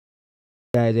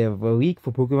Guys, they have a leak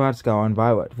for Pokemon Scarlet and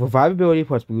Violet. Survivability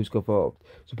plus boost confirmed.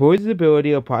 So Poison's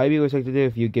ability will probably be restricted to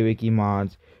a few gimmicky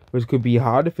mons, which could be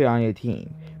hard to fit on your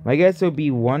team. My guess will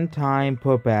be one time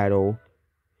per battle,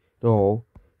 the whole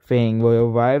thing where it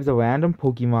revives a random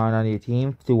Pokemon on your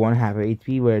team to 1/2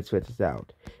 HP where it switches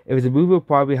out. If it's a move, it will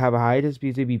probably have a high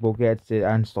dispute to be Pokédex to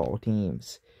uninstall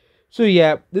teams. So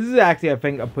yeah, this is actually, I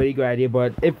think, a pretty good idea,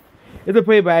 but it's a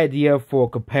pretty bad idea for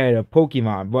competitive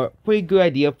Pokemon, but pretty good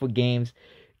idea for games,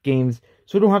 so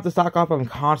you don't have to stock off on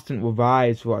constant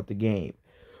revives throughout the game.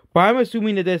 But I'm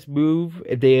assuming that this move,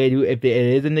 if it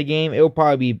is in the game, it will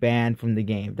probably be banned from the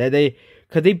game.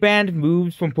 Because they banned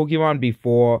moves from Pokemon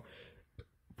before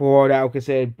that were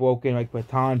considered broken, like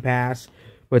Baton Pass.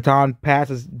 Baton Pass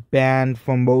is banned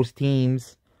from most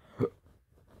teams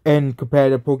and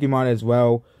competitive Pokemon as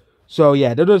well. So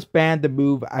yeah, they'll just ban the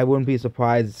move. I wouldn't be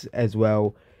surprised as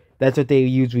well. That's what they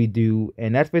usually do.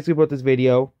 And that's basically about this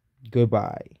video.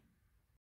 Goodbye.